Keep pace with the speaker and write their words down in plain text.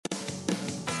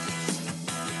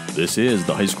This is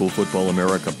the High School Football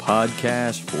America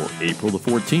podcast for April the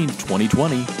 14th,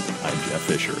 2020. I'm Jeff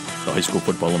Fisher. The High School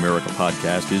Football America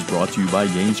podcast is brought to you by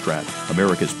GameStrat,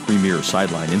 America's premier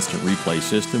sideline instant replay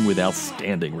system with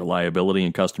outstanding reliability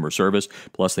and customer service.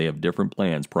 Plus, they have different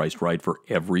plans priced right for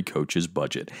every coach's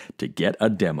budget. To get a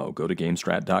demo, go to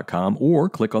GameStrat.com or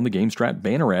click on the GameStrat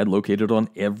banner ad located on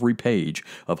every page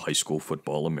of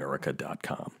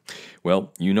HighSchoolFootballAmerica.com.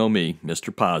 Well, you know me,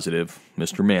 Mr. Positive,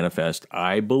 Mr. Manifest.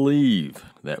 I believe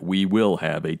that we will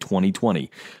have a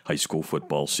 2020 high school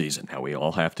football season. Now, we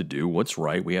all have to do what's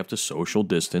right. We have to social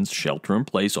distance, shelter in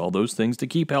place, all those things to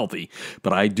keep healthy.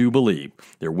 But I do believe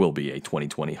there will be a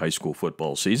 2020 high school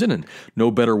football season, and no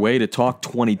better way to talk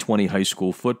 2020 high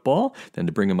school football than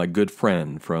to bring in my good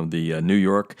friend from the New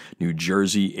York, New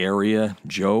Jersey area,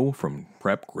 Joe from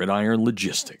Prep Gridiron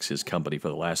Logistics. His company for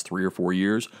the last 3 or 4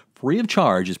 years, free of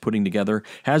charge, has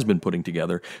been putting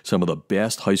together some of the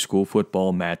best high school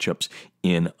football matchups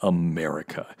in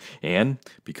America. And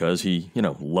because he,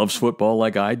 loves football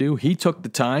like I do, he took the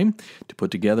time to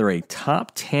put together a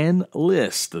top 10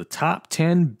 list, the top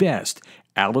 10 best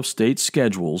out-of-state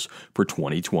schedules for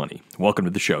 2020. Welcome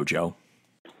to the show, Joe.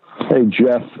 Hey,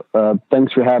 Jeff.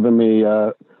 Thanks for having me.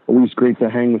 Always great to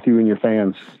hang with you and your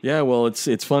fans. Yeah, well,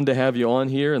 it's fun to have you on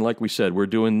here, and like we said, we're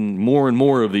doing more and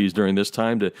more of these during this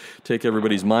time to take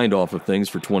everybody's mind off of things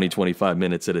for 20, 25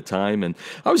 minutes at a time. And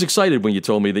I was excited when you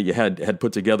told me that you had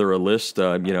put together a list,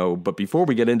 but before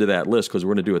we get into that list, because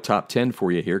we're going to do a top 10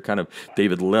 for you here, kind of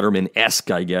David Letterman-esque,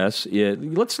 I guess,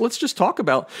 let's just talk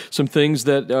about some things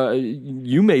that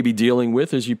you may be dealing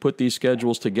with as you put these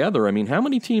schedules together. I mean, how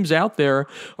many teams out there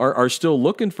are still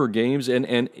looking for games,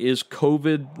 and is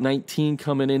COVID-19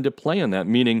 coming into play on that?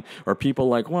 Meaning, are people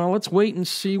like, well, let's wait and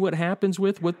see what happens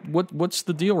with what's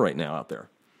the deal right now out there?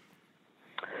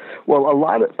 Well, a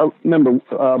lot of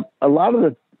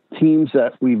the teams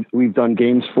that we've done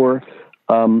games for,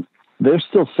 they're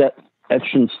still set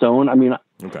etched in stone. I mean,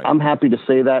 okay. I'm happy to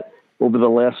say that over the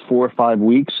last 4 or 5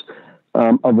 weeks,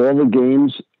 of all the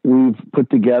games we've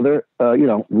put together,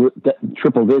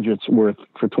 triple digits worth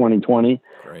for 2020.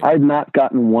 Great. I've not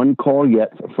gotten one call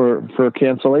yet for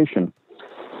cancellation.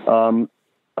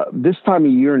 This time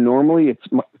of year, normally it's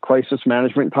crisis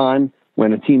management time.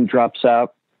 When a team drops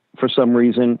out for some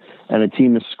reason and a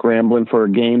team is scrambling for a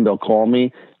game, they'll call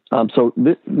me.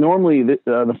 Normally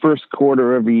the first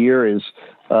quarter of every year is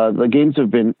the games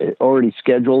have been already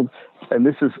scheduled, and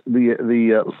this is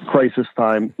the crisis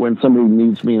time when somebody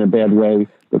needs me in a bad way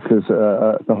because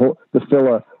to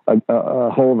fill a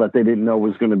hole that they didn't know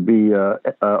was going to be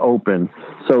open.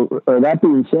 So that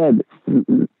being said,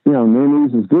 no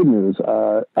news is good news.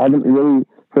 I haven't really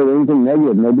heard anything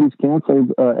negative. Nobody's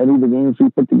canceled any of the games we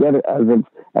put together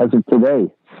as of today.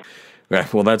 Yeah,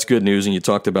 well, that's good news, and you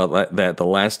talked about that the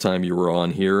last time you were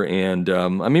on here. And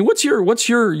what's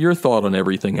your thought on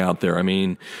everything out there? I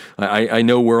mean, I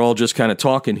know we're all just kind of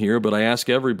talking here, but I ask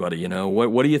everybody,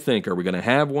 what do you think? Are we going to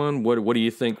have one? What do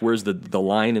you think? Where's the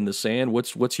line in the sand?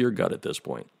 What's your gut at this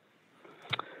point?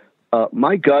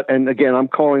 My gut, and again, I'm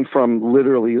calling from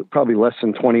literally probably less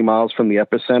than 20 miles from the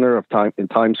epicenter of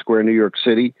Times Square, New York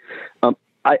City.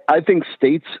 I think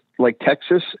states like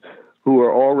Texas, who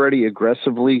are already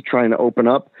aggressively trying to open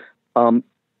up,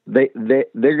 they're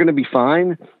going to be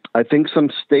fine. I think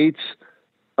some states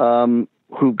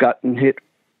who've gotten hit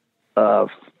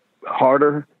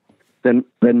harder than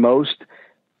most,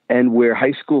 and where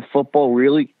high school football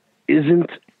really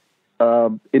isn't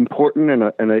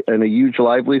important and a huge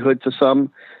livelihood to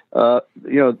some,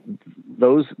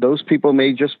 those people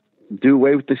may just do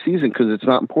away with the season because it's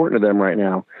not important to them right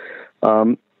now.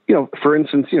 For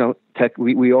instance,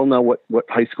 we all know what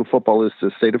high school football is to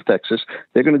the state of Texas.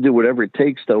 They're going to do whatever it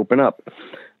takes to open up.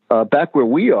 Back where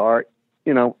we are,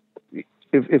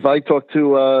 if I talk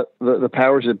to the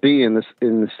powers that be in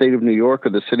the state of New York or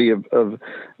the city of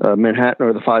Manhattan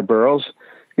or the 5 boroughs,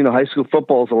 high school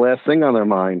football is the last thing on their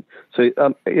mind. So,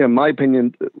 in my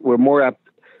opinion, we're more apt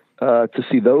to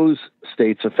see those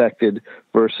states affected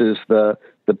versus the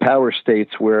power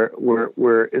states where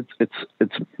it's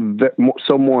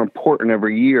so more important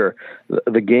every year.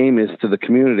 The game is to the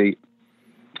community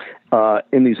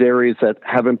in these areas that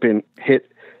haven't been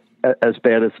hit as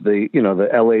bad as the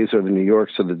LAs or the New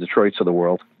Yorks or the Detroits of the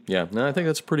world. Yeah, no, I think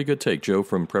that's a pretty good take. Joe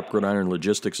from Prep Gridiron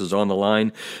Logistics is on the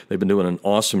line. They've been doing an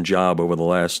awesome job over the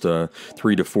last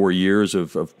 3 to 4 years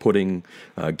of putting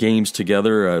games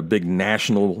together, big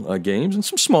national games, and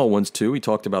some small ones too. He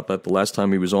talked about that the last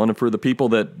time he was on. And for the people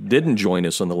that didn't join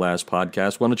us on the last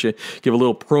podcast, why don't you give a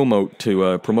little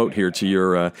promote here to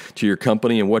your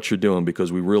company and what you're doing,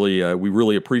 because we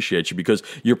really appreciate you, because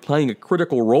you're playing a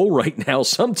critical role right now.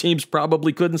 Some teams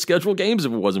probably couldn't schedule games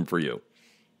if it wasn't for you.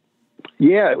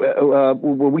 Yeah,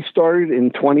 when we started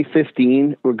in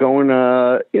 2015, we're going,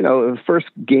 the first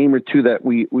game or two that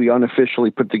we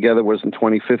unofficially put together was in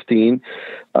 2015.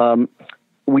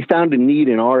 We found a need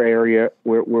in our area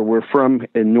where we're from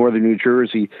in northern New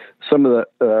Jersey. Some of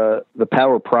the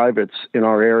power privates in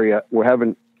our area were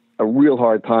having a real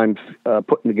hard time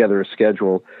putting together a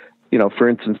schedule. For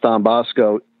instance, Don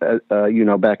Bosco,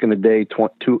 back in the day,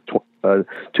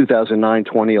 2009,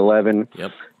 2011,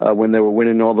 yep. When they were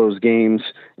winning all those games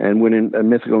and winning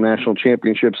mythical national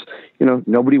championships,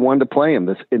 nobody wanted to play them.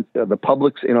 The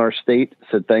publics in our state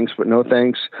said thanks, but no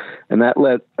thanks. And that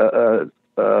led to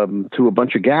a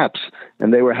bunch of gaps,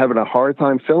 and they were having a hard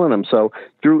time filling them. So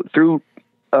through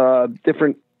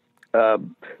different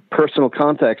personal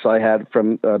contacts I had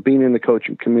from being in the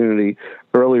coaching community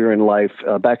earlier in life.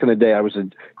 Back in the day, I was a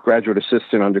graduate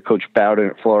assistant under Coach Bowden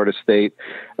at Florida State,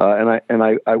 and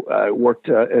I worked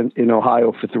in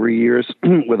Ohio for 3 years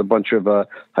with a bunch of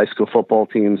high school football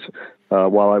teams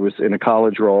while I was in a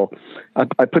college role.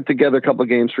 I put together a couple of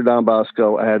games for Don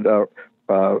Bosco. I had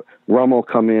Rummel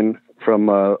come in from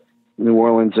New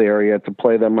Orleans area to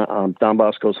play them on Don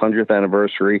Bosco's 100th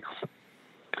anniversary.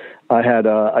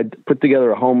 I put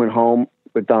together a home and home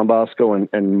with Don Bosco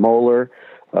and Moeller.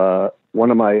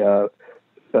 One of my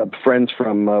friends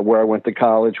from where I went to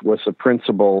college was a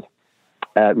principal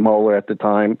at Moeller at the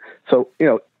time. So,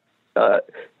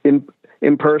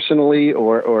 impersonally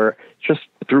or just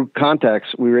through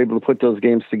contacts, we were able to put those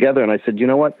games together. And I said, you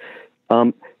know what?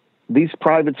 These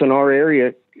privates in our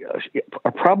area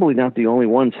are probably not the only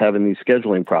ones having these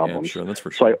scheduling problems. Yeah, sure, that's for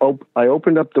sure. So I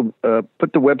opened up put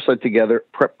the website together,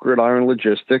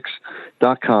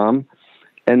 prepgridironlogistics.com,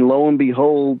 and lo and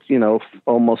behold,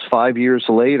 almost 5 years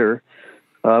later,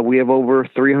 we have over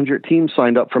 300 teams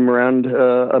signed up from around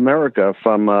America,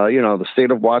 from the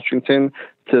state of Washington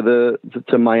to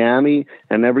Miami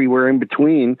and everywhere in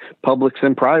between. Publics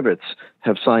and privates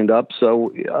have signed up.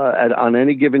 So on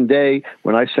any given day,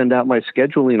 when I send out my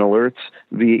scheduling alerts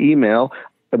via email,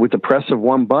 with the press of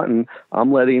one button,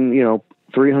 I'm letting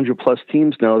 300 plus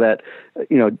teams know that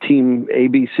Team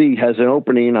ABC has an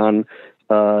opening on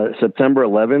September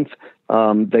 11th.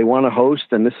 They want to host,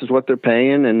 and this is what they're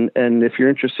paying. And if you're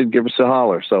interested, give us a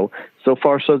holler. So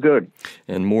far, so good.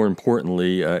 And more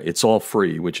importantly, it's all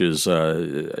free, which is,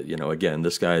 again,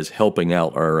 this guy's helping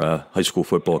out our high school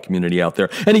football community out there.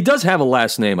 And he does have a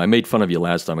last name. I made fun of you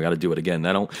last time. I got to do it again.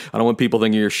 I don't want people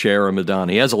thinking you're Cher or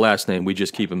Madonna. He has a last name. We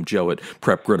just keep him Joe at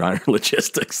Prep Gridiron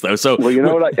Logistics, though. So, well, you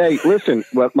know what? Hey, listen.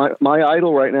 My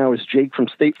idol right now is Jake from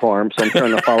State Farm, so I'm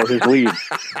trying to follow his lead.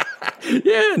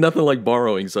 Yeah, nothing like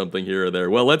borrowing something here or there.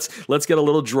 Well, let's get a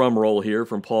little drum roll here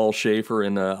from Paul Schaefer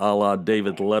and a la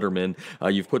David Letterman.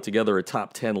 You've put together a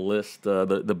top 10 list,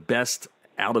 the best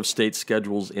out-of-state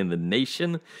schedules in the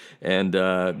nation. And,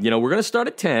 we're going to start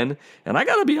at 10. And I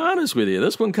got to be honest with you,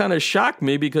 this one kind of shocked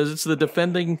me because it's the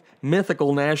defending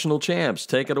mythical national champs.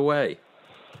 Take it away.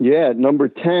 Yeah, number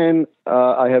 10,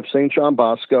 I have St. John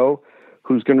Bosco,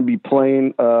 who's going to be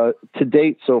playing to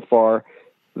date so far.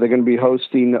 They're going to be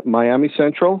hosting Miami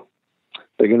Central.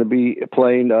 They're going to be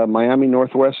playing Miami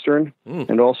Northwestern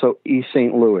and also East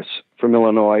St. Louis from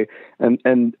Illinois.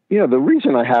 And the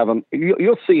reason I have them,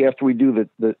 you'll see after we do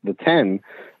the 10,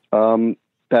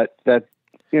 that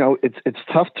it's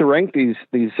tough to rank these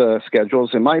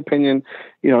schedules. In my opinion,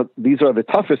 these are the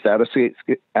toughest out-of-state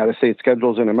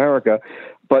schedules in America.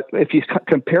 But if you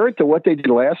compare it to what they did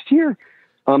last year,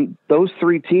 those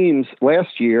three teams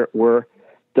last year were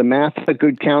DeMatha,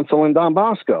 Good Counsel, and Don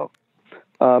Bosco.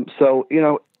 So,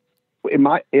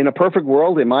 in a perfect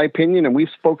world, in my opinion, and we've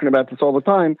spoken about this all the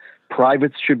time,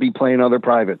 privates should be playing other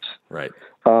privates. Right.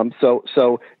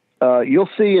 So you'll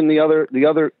see in the other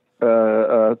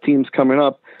teams coming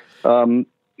up,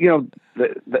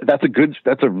 that's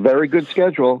a very good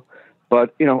schedule.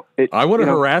 But I want to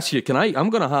harass you. I'm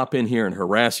going to hop in here and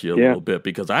harass you a little bit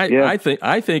because I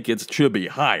think it should be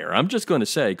higher. I'm just going to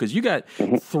say because you got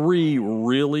three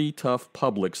really tough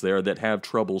publics there that have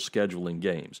trouble scheduling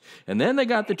games, and then they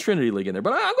got the Trinity League in there.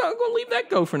 But I'm going to leave that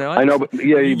go for now. I know, but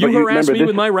you harass me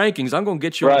with my rankings. I'm going to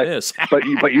get you on this. but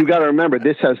you got to remember,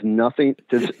 this has nothing.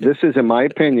 This is, in my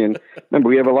opinion. Remember,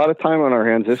 we have a lot of time on our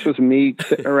hands. This was me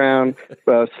sitting around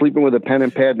sleeping with a pen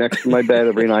and pad next to my bed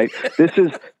every night. This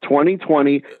is 2020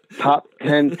 top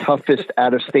 10 toughest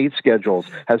out-of-state schedules.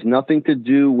 Has nothing to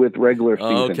do with regular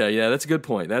season. Okay, yeah, that's a good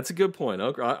point.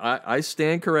 Okay, I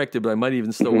stand corrected, but I might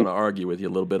even still want to argue with you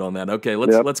a little bit on that. Okay,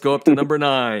 let's go up to number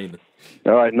 9.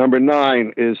 All right, number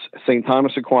 9 is St.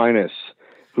 Thomas Aquinas,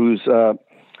 who's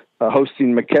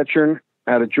hosting McEachern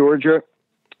out of Georgia,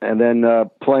 and then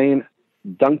playing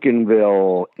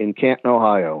Duncanville in Canton,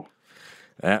 Ohio.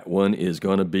 That one is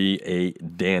going to be a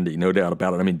dandy, no doubt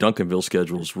about it. I mean, Duncanville's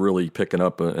schedule is really picking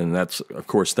up, and that's, of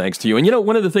course, thanks to you. And,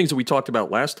 one of the things that we talked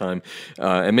about last time,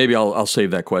 and maybe I'll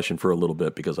save that question for a little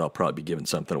bit because I'll probably be giving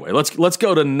something away. Let's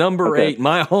go to number 8,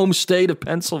 my home state of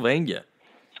Pennsylvania.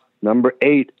 Number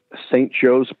 8, St.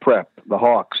 Joe's Prep, the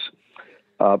Hawks,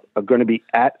 are going to be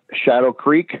at Shadow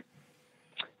Creek,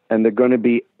 and they're going to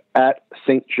be at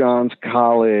St. John's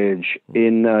College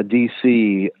in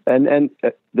D.C. and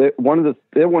they're one of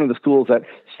the schools that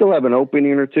still have an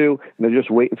opening or two, and they're just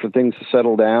waiting for things to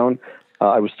settle down.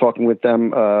 I was talking with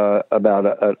them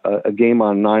about a game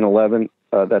on 9/11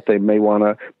 that they may want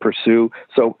to pursue.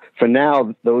 So for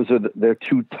now, those are their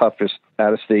 2 toughest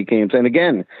out-of-state games. And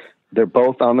again, they're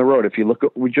both on the road. If you look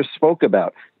at what we just spoke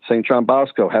about, St. John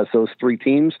Bosco has those 3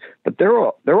 teams, but they're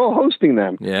all hosting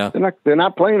them. Yeah, they're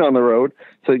not playing on the road,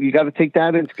 so you got to take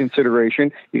that into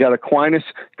consideration. You got Aquinas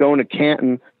going to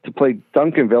Canton to play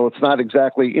Duncanville. It's not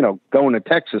exactly going to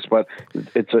Texas, but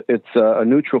it's a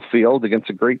neutral field against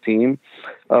a great team.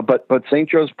 But St.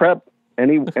 Joe's Prep,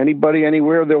 anybody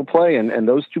anywhere they'll play, and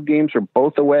those 2 games are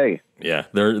both away. Yeah,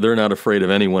 they're not afraid of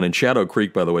anyone. And Shadow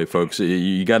Creek, by the way, folks,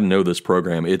 you got to know this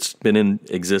program. It's been in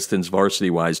existence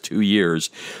varsity-wise 2 years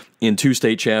in 2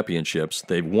 state championships.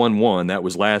 They've won 1. That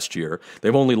was last year.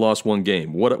 They've only lost 1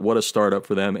 game. What a startup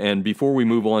for them. And before we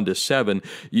move on to 7,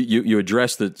 you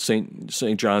addressed that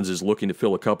St. John's is looking to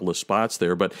fill a couple of spots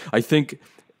there. But I think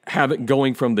have it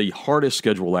going from the hardest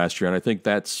schedule last year, and I think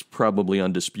that's probably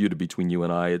undisputed between you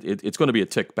and I. It's going to be a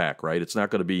tick back, right? It's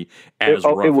not going to be as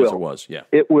rough as it was. Yeah,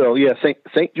 it will. Yeah,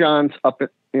 St. John's up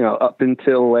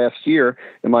until last year,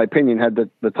 in my opinion, had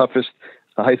the toughest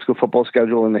high school football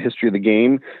schedule in the history of the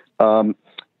game, and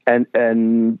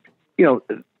they're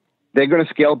going to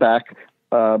scale back.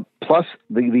 Plus,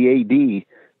 the AD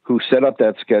who set up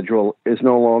that schedule is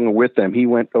no longer with them. He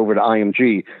went over to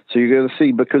IMG. So you're going to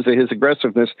see, because of his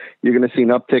aggressiveness, you're going to see an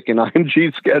uptick in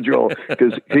IMG's schedule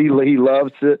because he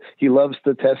loves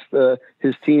to test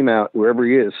his team out wherever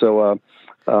he is. So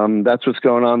that's what's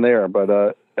going on there.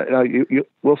 But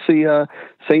we'll see.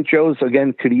 St. Joe's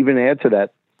again could even add to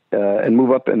that and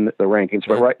move up in the rankings.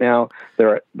 But right now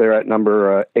they're at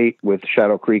number 8 with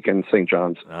Shadow Creek and St.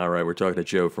 John's. All right, we're talking to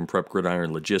Joe from Prep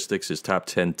Gridiron Logistics, his top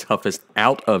 10 toughest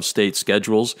out-of-state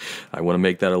schedules. I want to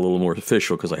make that a little more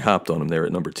official because I hopped on him there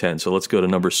at number 10. So let's go to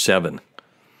number 7.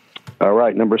 All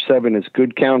right, number 7 is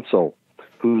Good Counsel,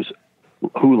 who,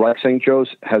 like St.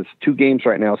 Joe's, has 2 games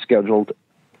right now scheduled,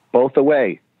 both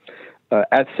away.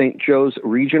 At St. Joe's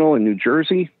Regional in New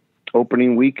Jersey,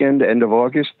 opening weekend, end of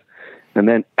August, and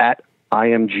then at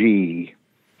IMG.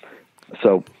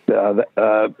 So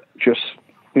just,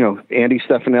 Andy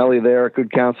Stefanelli there at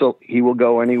Good Counsel, he will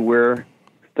go anywhere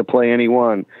to play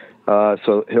anyone.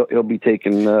 So he'll be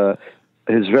taking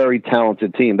his very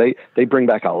talented team. They bring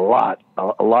back a lot.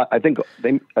 I think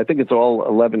it's all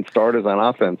 11 starters on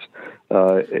offense.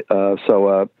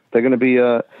 So they're going to be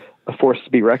a force to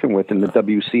be reckoned with in the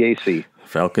WCAC.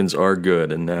 Falcons are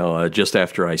good. And now, just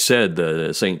after I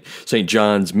said St.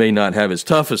 John's may not have his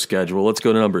toughest schedule, let's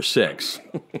go to number 6.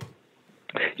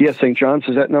 Yeah, St. John's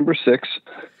is at number 6.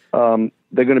 They're going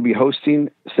to be hosting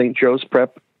St. Joe's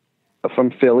Prep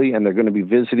from Philly, and they're going to be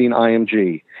visiting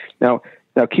IMG. Now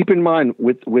keep in mind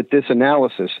with this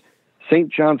analysis,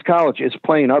 St. John's College is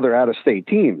playing other out-of-state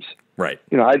teams. Right.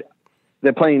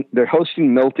 They're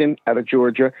hosting Milton out of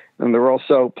Georgia, and they're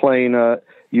also playing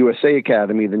USA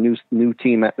Academy, the new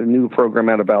team, the new program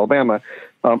out of Alabama.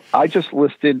 I just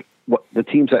listed what the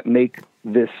teams that make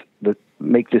this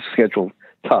schedule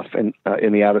tough in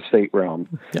the out of state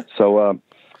realm. Yeah. So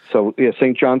So yeah,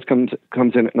 St. John's comes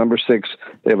in at number 6.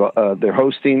 They have they're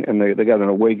hosting, and they got an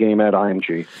away game at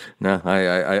IMG. No,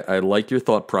 I like your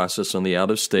thought process on the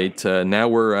out of state. Now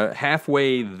we're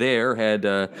halfway there.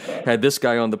 Had this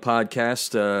guy on the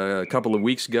podcast a couple of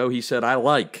weeks ago. He said I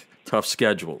like tough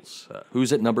schedules.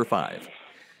 Who's at number 5?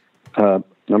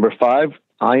 Number 5,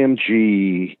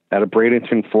 IMG out of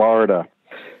Bradenton, Florida.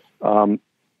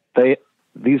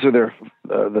 These are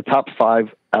the top 5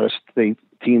 out of state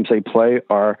teams they play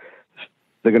are.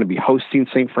 They're going to be hosting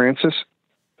St. Francis.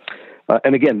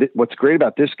 And again, what's great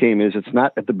about this game is it's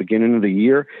not at the beginning of the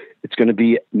year. It's going to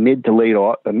be mid to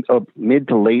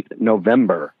late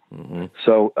November. Mm-hmm.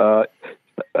 So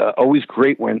always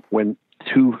great when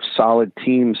 2 solid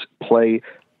teams play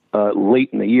late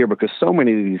in the year, because so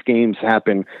many of these games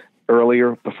happen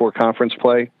earlier before conference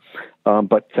play.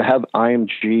 But to have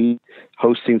IMG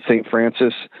hosting St.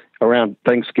 Francis around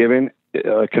Thanksgiving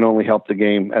can only help the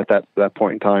game at that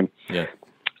point in time. Yeah.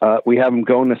 We have them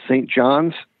going to St.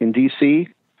 John's in D.C.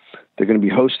 They're going to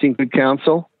be hosting Good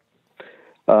Counsel.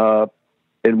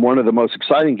 In one of the most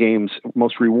exciting games,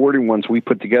 most rewarding ones we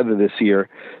put together this year,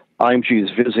 IMG is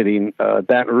visiting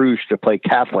Baton Rouge to play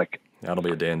Catholic. That'll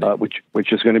be a dandy.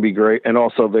 Which is going to be great. And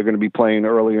also they're going to be playing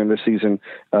earlier in the season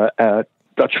at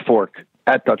Dutch Fork,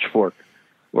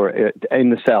 or in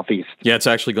the Southeast. Yeah, it's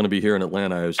actually going to be here in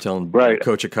Atlanta. I was telling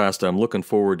Coach Acosta, I'm looking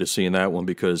forward to seeing that one,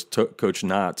 because Coach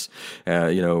Knotts,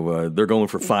 they're going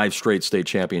for 5 straight state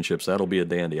championships. That'll be a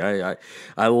dandy. I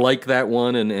like that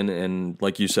one, and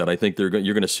like you said, I think you're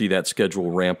going to see that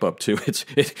schedule ramp up too.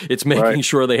 It's making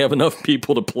sure they have enough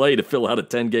people to play to fill out a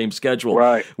 10-game schedule.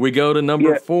 Right. We go to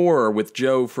number 4 with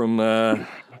Joe from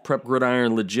Prep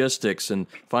Gridiron Logistics, and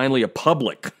finally a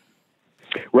public.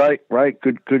 Right.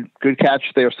 Good catch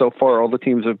there so far. All the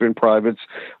teams have been privates.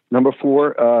 Number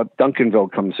 4,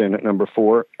 Duncanville comes in at number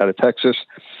 4 out of Texas.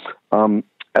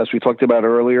 As we talked about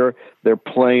earlier, they're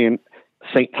playing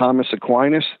St. Thomas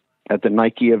Aquinas at the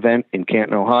Nike event in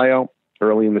Canton, Ohio,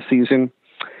 early in the season.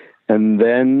 And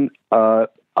then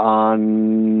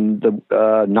on the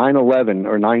 9/11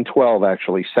 or 9/12,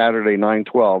 actually, Saturday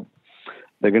 9/12,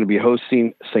 they're going to be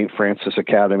hosting St. Francis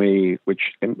Academy,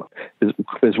 which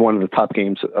is one of the top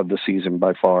games of the season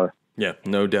by far. Yeah,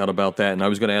 no doubt about that. And I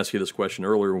was going to ask you this question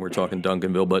earlier when we were talking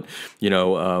Duncanville, but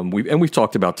we've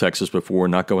talked about Texas before,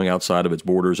 not going outside of its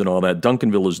borders and all that.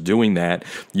 Duncanville is doing that.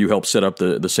 You helped set up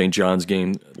the St. John's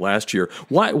game last year.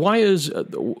 Why is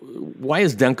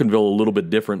Duncanville a little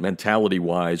bit different mentality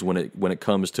wise when it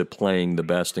comes to playing the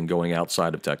best and going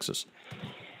outside of Texas?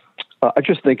 I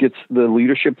just think it's the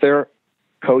leadership there.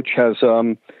 Coach has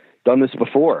done this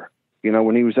before.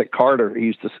 When he was at Carter, he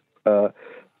used to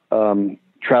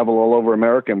travel all over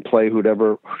America and play who'd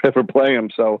ever play him.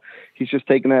 So he's just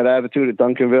taking that attitude at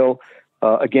Duncanville.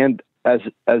 Again, as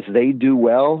they do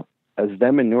well, as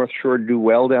them and North Shore do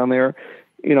well down there,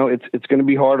 it's going to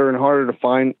be harder and harder to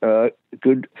find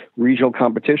good regional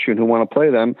competition who want to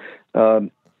play them.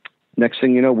 Next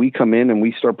thing you know, we come in and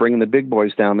we start bringing the big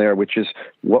boys down there, which is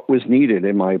what was needed,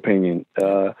 in my opinion.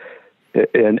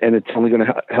 And it's only going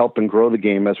to help and grow the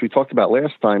game. As we talked about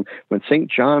last time, when St.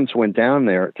 John's went down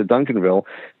there to Duncanville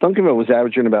was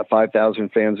averaging about 5,000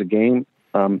 fans a game.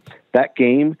 That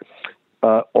game,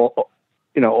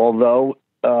 although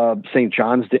St.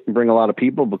 John's didn't bring a lot of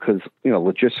people because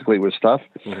logistically it was tough.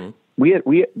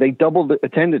 Mm-hmm. They doubled the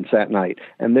attendance that night,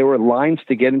 and there were lines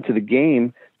to get into the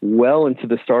game well into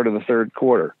the start of the third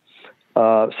quarter.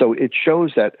 So it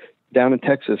shows that down in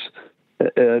Texas,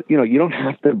 you don't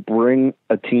have to bring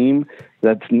a team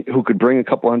who could bring a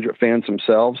couple hundred fans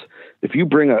themselves. If you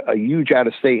bring a huge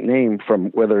out-of-state name from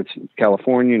whether it's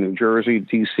California, New Jersey,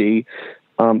 D.C.,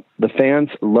 the fans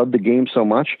love the game so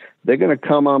much, they're going to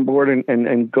come on board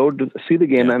and go to see the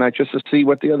game, and not just to see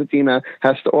what the other team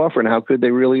has to offer and how good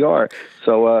they really are.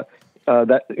 So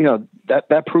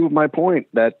that proved my point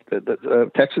that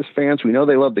Texas fans, we know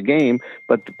they love the game,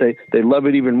 but they love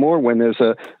it even more when there's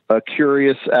a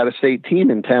curious out-of-state team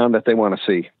in town that they want to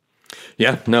see.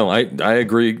 Yeah, no, I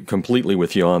agree completely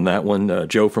with you on that one.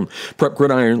 Joe from Prep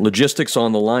Gridiron Logistics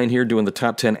on the line here doing the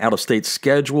top 10 out-of-state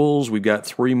schedules. We've got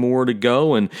 3 more to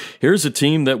go, and here's a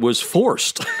team that was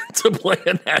forced to play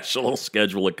a national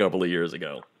schedule a couple of years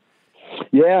ago.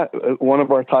 Yeah, one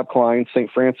of our top clients, St.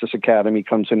 Francis Academy,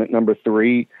 comes in at number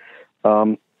 3.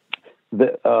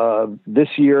 This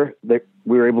year, we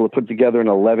were able to put together an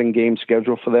 11-game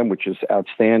schedule for them, which is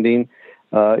outstanding.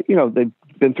 They've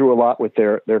been through a lot with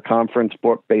their conference,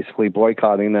 basically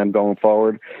boycotting them going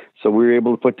forward. So we were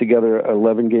able to put together an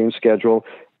 11-game schedule.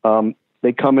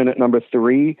 They come in at number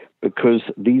 3 because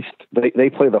they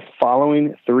play the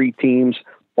following 3 teams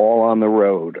all on the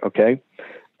road. Okay.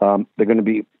 They're going to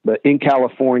be in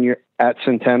California at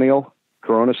Centennial,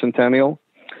 Corona Centennial.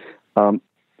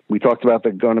 We talked about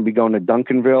they're going to be going to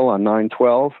Duncanville on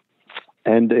 9/12,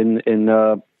 and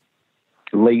in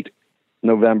late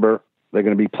November they're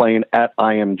going to be playing at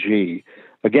IMG.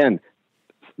 Again,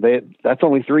 that's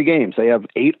only 3 games. They have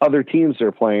 8 other teams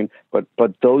they're playing, but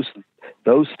those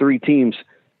 3 teams,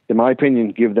 in my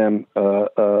opinion, give them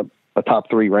a top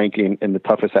 3 ranking in the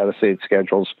toughest out-of-state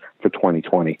schedules for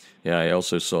 2020. Yeah, I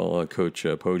also saw Coach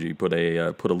Poggi put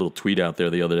a little tweet out there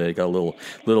the other day. Got a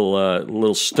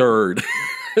little stirred.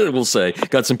 We'll say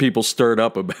got some people stirred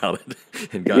up about it.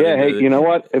 And hey, you know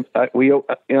what?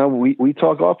 We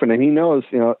talk often, and he knows.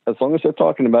 As long as they're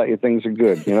talking about you, things are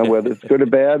good. Whether it's good or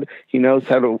bad, he knows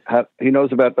he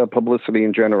knows about publicity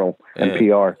in general and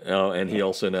PR. And he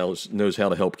also knows how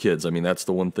to help kids. I mean, that's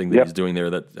the one thing that he's doing there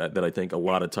that I think a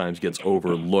lot of times gets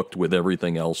overlooked with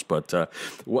everything else. But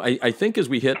I think as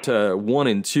we hit 1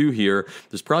 and 2 here,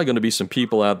 there's probably going to be some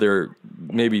people out there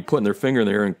maybe putting their finger in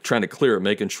there and trying to clear it,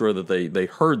 making sure that they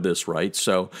heard this right.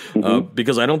 So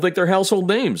because I don't think they're household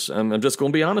names, I'm just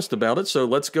going to be honest about it. So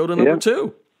let's go to number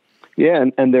 2. Yeah,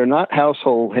 and they're not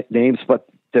household names, but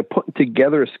they're putting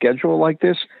together a schedule like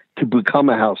this to become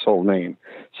a household name.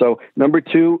 So number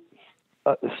 2,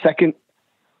 the second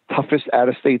toughest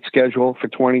out-of-state schedule for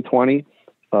 2020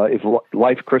 is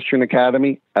Life Christian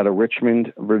Academy out of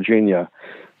Richmond, Virginia.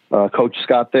 Coach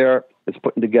Scott there has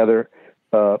put together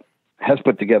a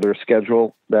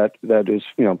schedule that is,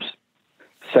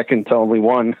 second to only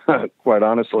one, quite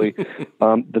honestly.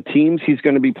 The teams he's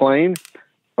going to be playing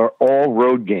are all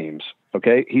road games.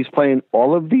 Okay. He's playing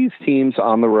all of these teams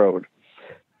on the road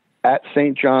at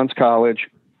St. John's College,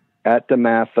 at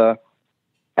DeMatha,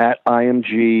 at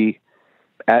IMG,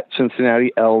 at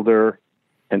Cincinnati Elder,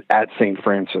 and at St.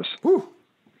 Francis. Whew.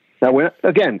 Now, we're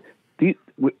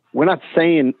not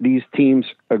saying these teams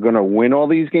are going to win all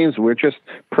these games. We're just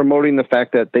promoting the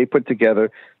fact that they put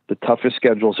together the toughest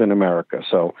schedules in America.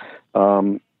 So,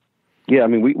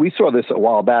 we saw this a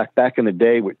while back in the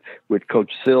day with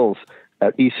Coach Sills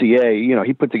at ECA.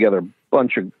 He put together a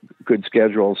bunch of good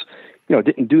schedules.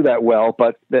 Didn't do that well,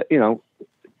 but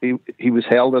he was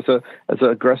hailed as an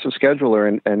aggressive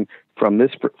scheduler. And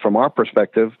from our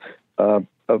perspective,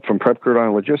 from Prep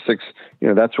Gridiron Logistics,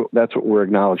 that's what we're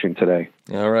acknowledging today.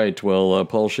 All right. Well,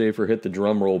 Paul Schaefer, hit the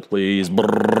drum roll, please.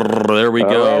 There we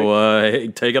go.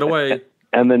 Right. Take it away.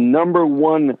 And the number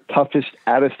 1 toughest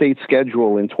out-of-state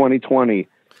schedule in 2020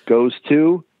 goes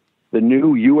to the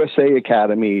new USA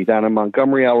Academy down in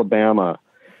Montgomery, Alabama,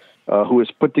 who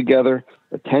has put together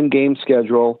a 10-game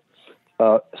schedule.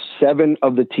 7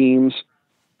 of the teams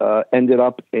ended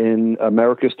up in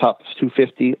America's Top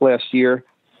 250 last year.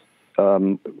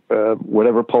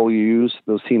 Whatever poll you use,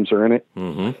 those teams are in it.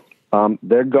 Mm-hmm.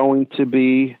 They're going to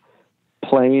be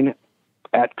playing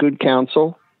at Good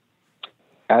Counsel,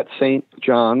 at St.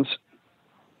 John's,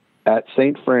 at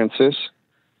St. Francis,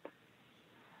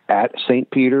 at St.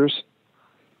 Peter's,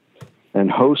 and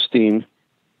hosting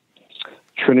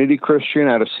Trinity Christian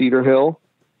out of Cedar Hill,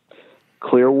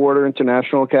 Clearwater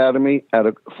International Academy out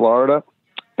of Florida,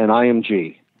 and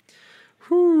IMG.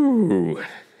 Whew.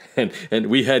 And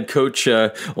we had Coach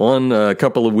on a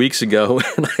couple of weeks ago,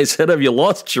 and I said, "Have you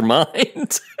lost your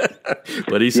mind?"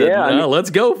 But he said, "No, let's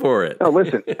go for it." No,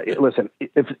 listen.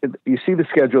 If you see the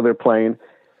schedule they're playing,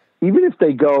 even if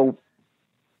they go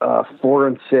 4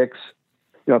 and 6,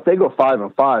 if they go 5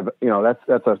 and 5,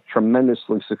 that's a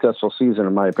tremendously successful season,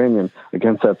 in my opinion,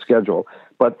 against that schedule.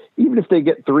 But even if they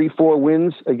get 3-4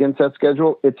 wins against that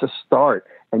schedule, it's a start,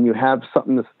 and you have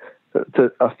something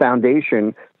to a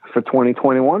foundation for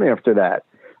 2021 after that.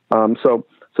 So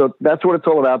that's what it's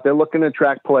all about. They're looking to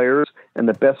attract players, and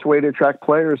the best way to attract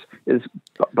players is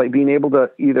by being able to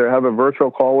either have a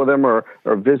virtual call with them or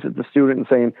visit the student and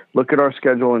saying, look at our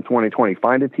schedule in 2020.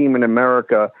 Find a team in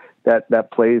America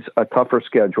that plays a tougher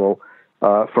schedule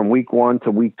from week 1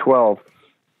 to week 12.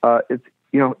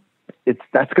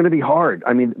 That's going to be hard.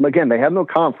 I mean, again, they have no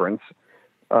conference.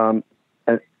 And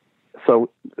so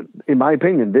in my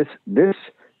opinion, this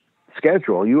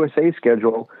schedule, USA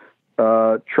schedule,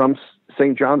 trumps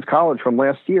St. John's College from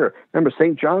last year. Remember,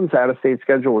 St. John's out-of-state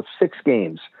schedule was 6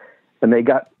 games, and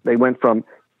they went from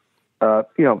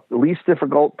least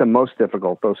difficult to most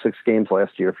difficult, those 6 games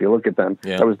last year. If you look at them,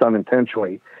 that was done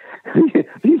intentionally.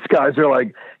 These guys are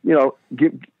like,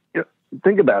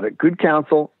 think about it. Good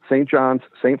Counsel, St. John's,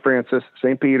 St. Francis,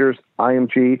 St. Peter's,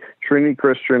 IMG, Trinity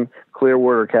Christian,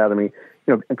 Clearwater Academy.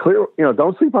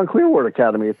 Don't sleep on Clearwater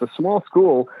Academy. It's a small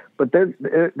school, but they're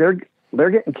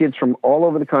getting kids from all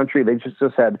over the country. They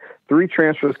just had 3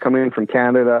 transfers come in from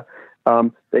Canada.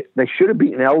 They should have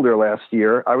beaten Elder last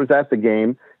year. I was at the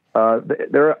game.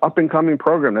 they're an up-and-coming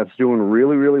program that's doing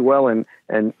really, really well and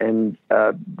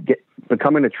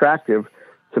becoming attractive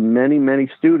to many, many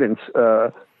students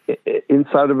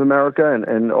inside of America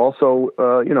and also,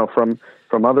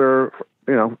 from other,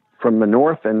 from the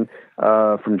north and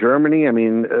from Germany. I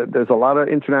mean, there's a lot of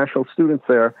international students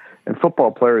there and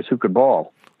football players who could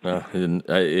ball.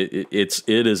 It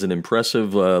is an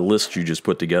impressive list you just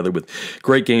put together with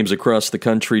great games across the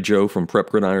country, Joe, from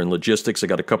Prep Gridiron Logistics. I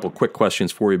got a couple quick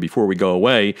questions for you before we go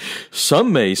away.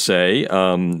 Some may say,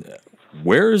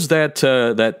 where's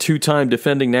that two-time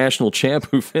defending national champ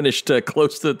who finished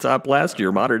close to the top last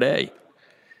year, Mater Dei?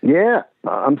 Yeah,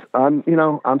 I'm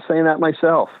saying that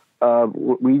myself.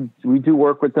 We do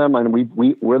work with them, and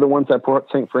we're the ones that brought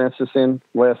St. Francis in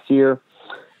last year.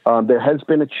 There has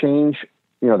been a change.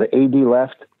 The AD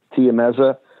left, Tia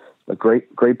Meza, a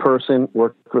great person,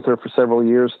 worked with her for several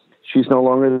years. She's no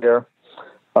longer there.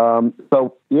 When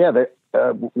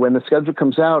the schedule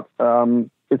comes out,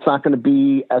 it's not going to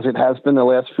be as it has been the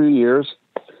last few years.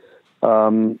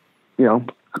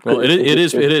 Well,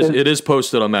 it is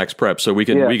posted on Max Prep, so we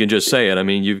can just say it. I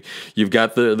mean, you've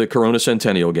got the Corona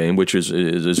Centennial game, which is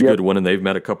a good one, and they've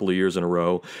met a couple of years in a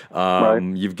row. Right.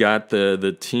 You've got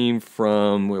the team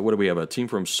from what do we have? A team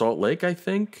from Salt Lake, I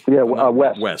think. Yeah,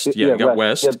 West. West. Yeah, you got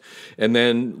West, yep. And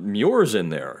then Muir's in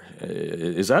there.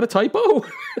 Is that a typo?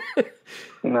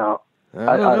 No.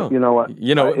 I don't know.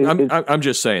 You know what? I'm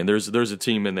just saying. There's a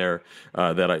team in there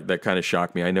that kind of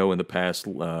shocked me. I know in the past,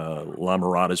 La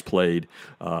Mirada's played,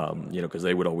 because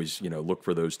they would always look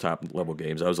for those top level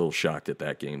games. I was a little shocked at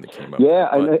that game that came up.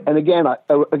 Yeah, and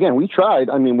again, we tried.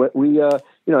 I mean,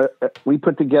 we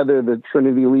put together the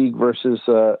Trinity League versus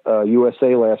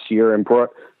USA last year and brought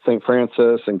St.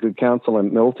 Francis and Good Counsel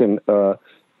and Milton to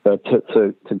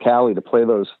Cali to play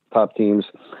those top teams.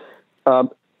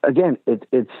 Again,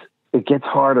 it gets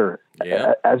harder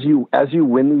as you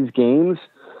win these games.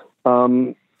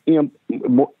 More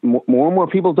and more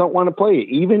people don't want to play it.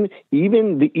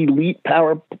 Even the elite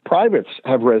power privates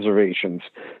have reservations.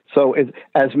 So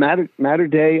as Mater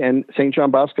Dei and St.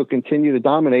 John Bosco continue to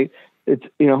dominate, it's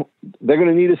they're going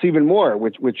to need us even more,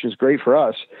 which is great for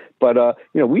us. But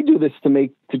we do this to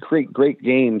create great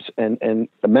games and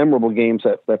memorable games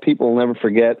that people will never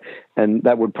forget, and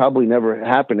that would probably never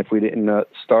happen if we didn't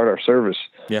start our service.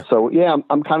 Yeah. So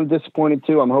I'm kind of disappointed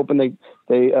too. I'm hoping they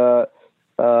in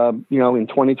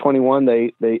 2021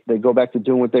 they go back to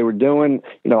doing what they were doing.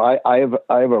 I have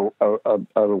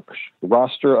a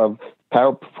roster of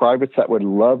power privates that would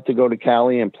love to go to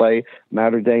Cali and play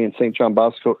Mater Dei and St. John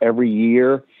Bosco every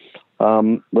year.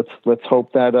 Let's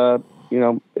hope that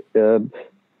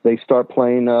they start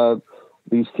playing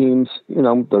these teams,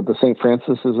 the St.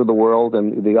 Francis's of the world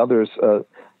and the others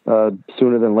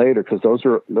sooner than later, because those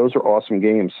are awesome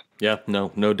games. Yeah,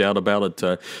 no doubt about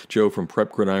it. Joe from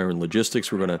Prep Gridiron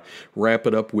Logistics. We're going to wrap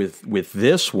it up with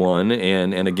this one,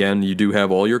 and again, you do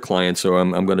have all your clients, so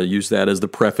I'm going to use that as the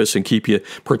preface and keep you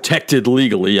protected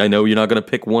legally. I know you're not going to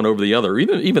pick one over the other,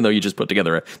 even though you just put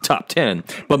together a top 10.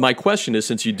 But my question is,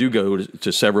 since you do go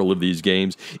to several of these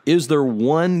games, is there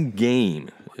one game,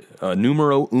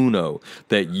 numero uno,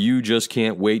 that you just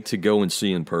can't wait to go and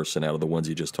see in person out of the ones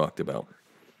you just talked about?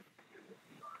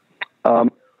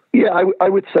 I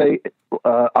would say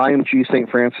IMG St.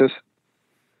 Francis,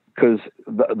 because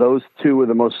those two are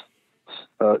the most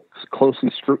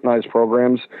closely scrutinized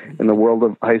programs in the world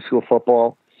of high school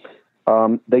football.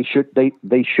 They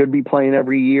should be playing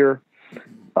every year.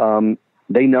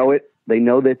 They know it. They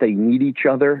know that they need each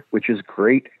other, which is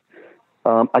great.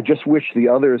 I just wish the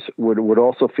others would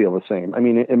also feel the same. I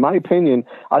mean, in my opinion,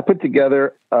 I put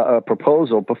together a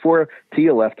proposal before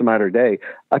Tia left Mater Dei.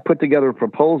 I put together a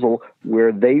proposal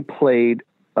where they played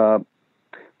Mater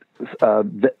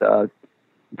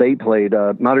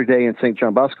Dei and St.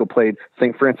 John Bosco played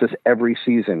St. Francis every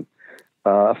season.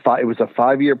 It was a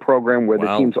 5-year program where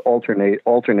the teams alternated,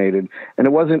 and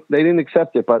it wasn't. They didn't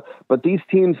accept it, but these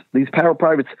teams, these power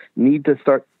privates, need to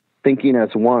start thinking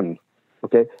as one.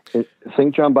 Okay,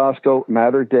 St. John Bosco,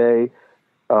 Mater Dei,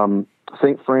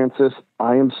 St. Francis,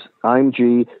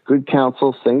 IMG, Good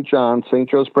Counsel, St. John, St.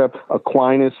 Joe's Prep,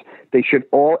 Aquinas. They should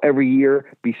all every year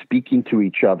be speaking to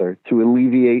each other to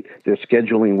alleviate their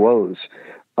scheduling woes.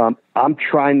 I'm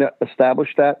trying to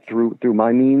establish that through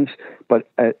my means, but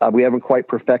we haven't quite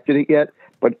perfected it yet.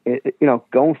 But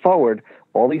going forward,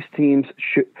 all these teams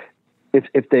should,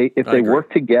 if they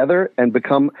work together and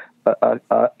become an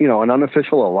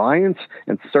unofficial alliance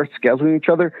and start scheduling each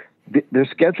other, their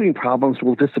scheduling problems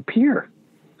will disappear.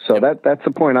 So that's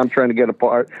the point I'm trying to get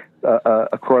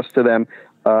across to them.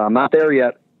 I'm not there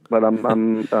yet, but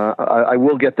I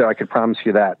will get there. I can promise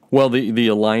you that. Well, the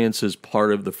alliance is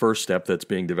part of the first step that's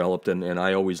being developed, and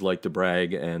I always like to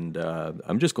brag, and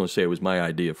I'm just going to say it was my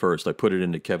idea first. I put it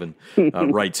into Kevin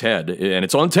Wright's head, and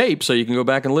it's on tape, so you can go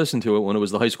back and listen to it when it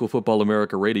was the High School Football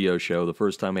America radio show, the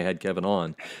first time I had Kevin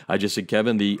on. I just said,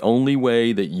 Kevin, the only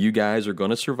way that you guys are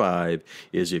going to survive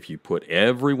is if you put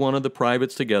every one of the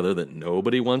privates together that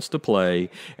nobody wants to play,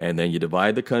 and then you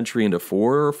divide the country into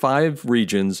 4 or 5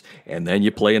 regions, and then you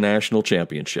play a national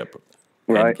championship.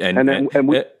 Right, and then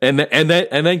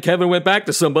Kevin went back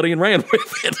to somebody and ran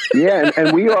with it. Yeah,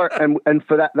 and we are, and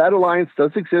for that alliance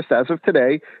does exist as of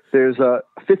today. There's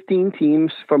 15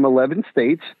 teams from 11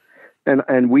 states,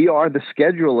 and we are the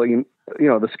scheduling,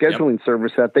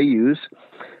 service that they use.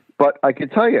 But I can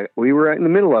tell you, we were in the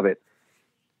middle of it.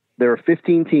 There are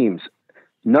 15 teams.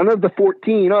 None of the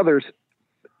 14 others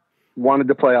wanted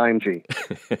to play IMG.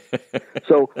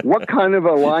 So what kind of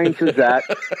alliance is that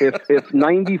if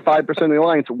 95% of the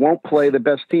alliance won't play the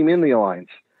best team in the alliance?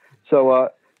 So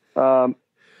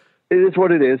it is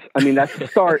what it is. I mean, that's a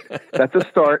start. That's a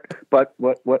start. But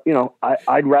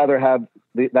I'd rather have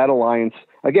that alliance.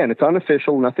 Again, it's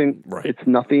unofficial. Nothing. Right. It's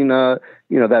nothing.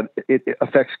 That it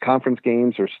affects conference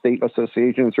games or state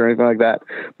associations or anything like that.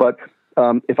 But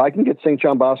if I can get St.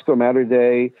 John Bosco, Mater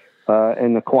Dei,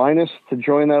 and Aquinas to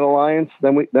join that alliance,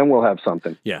 then we'll have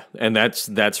something. Yeah, and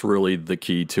that's really the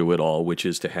key to it all, which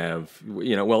is to have,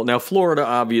 well, now Florida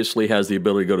obviously has the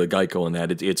ability to go to Geico and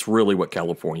that. It's really what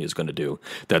California is going to do.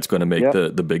 That's going to make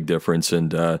the big difference,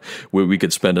 and we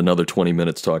could spend another 20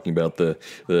 minutes talking about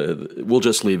we'll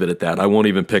just leave it at that. I won't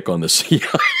even pick on the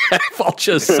CIF. I'll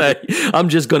just say, I'm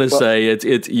just going to say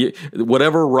it's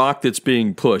whatever rock that's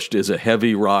being pushed is a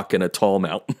heavy rock and a tall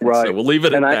mountain. Right. So we'll leave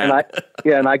it at that.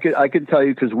 And I could tell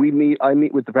you, because I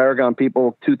meet with the Paragon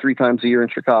people 2-3 times a year in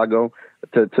Chicago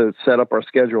to set up our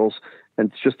schedules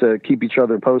and just to keep each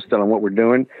other posted on what we're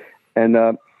doing. And,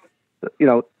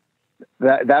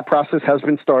 that process has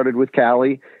been started with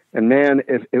Cali. And man,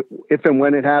 if and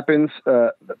when it happens,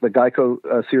 the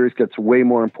Geico series gets way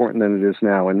more important than it is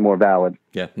now and more valid.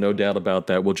 Yeah, no doubt about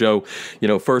that. Well, Joe,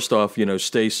 first off,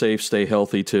 stay safe, stay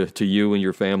healthy to you and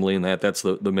your family, and that's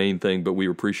the main thing. But we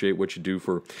appreciate what you do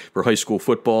for high school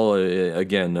football.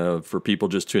 Again, for people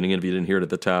just tuning in, if you didn't hear it at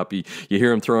the top, you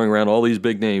hear him throwing around all these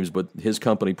big names, but his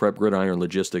company, Prep Gridiron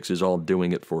Logistics, is all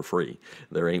doing it for free.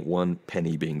 There ain't one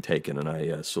penny being taken, and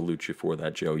I salute you for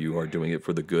that, Joe. You are doing it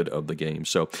for the good of the game.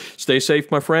 So stay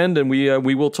safe, my friend, and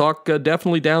we will talk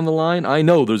definitely down the line. I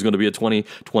know there's going to be a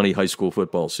 2020 high school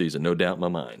football season, no doubt in my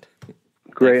mind.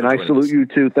 Great, and I salute you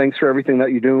too. Thanks for everything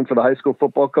that you're doing for the high school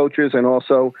football coaches and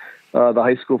also the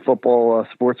high school football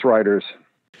sports writers.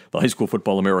 The High School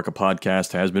Football America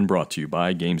podcast has been brought to you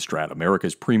by GameStrat,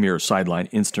 America's premier sideline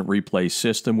instant replay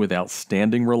system with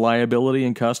outstanding reliability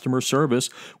and customer service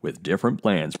with different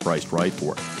plans priced right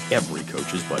for every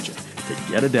coach's budget. To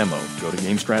get a demo, go to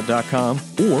GameStrat.com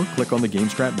or click on the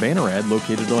GameStrat banner ad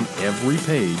located on every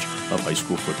page of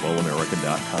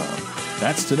HighSchoolFootballAmerica.com.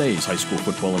 That's today's High School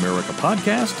Football America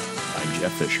podcast. I'm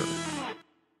Jeff Fisher.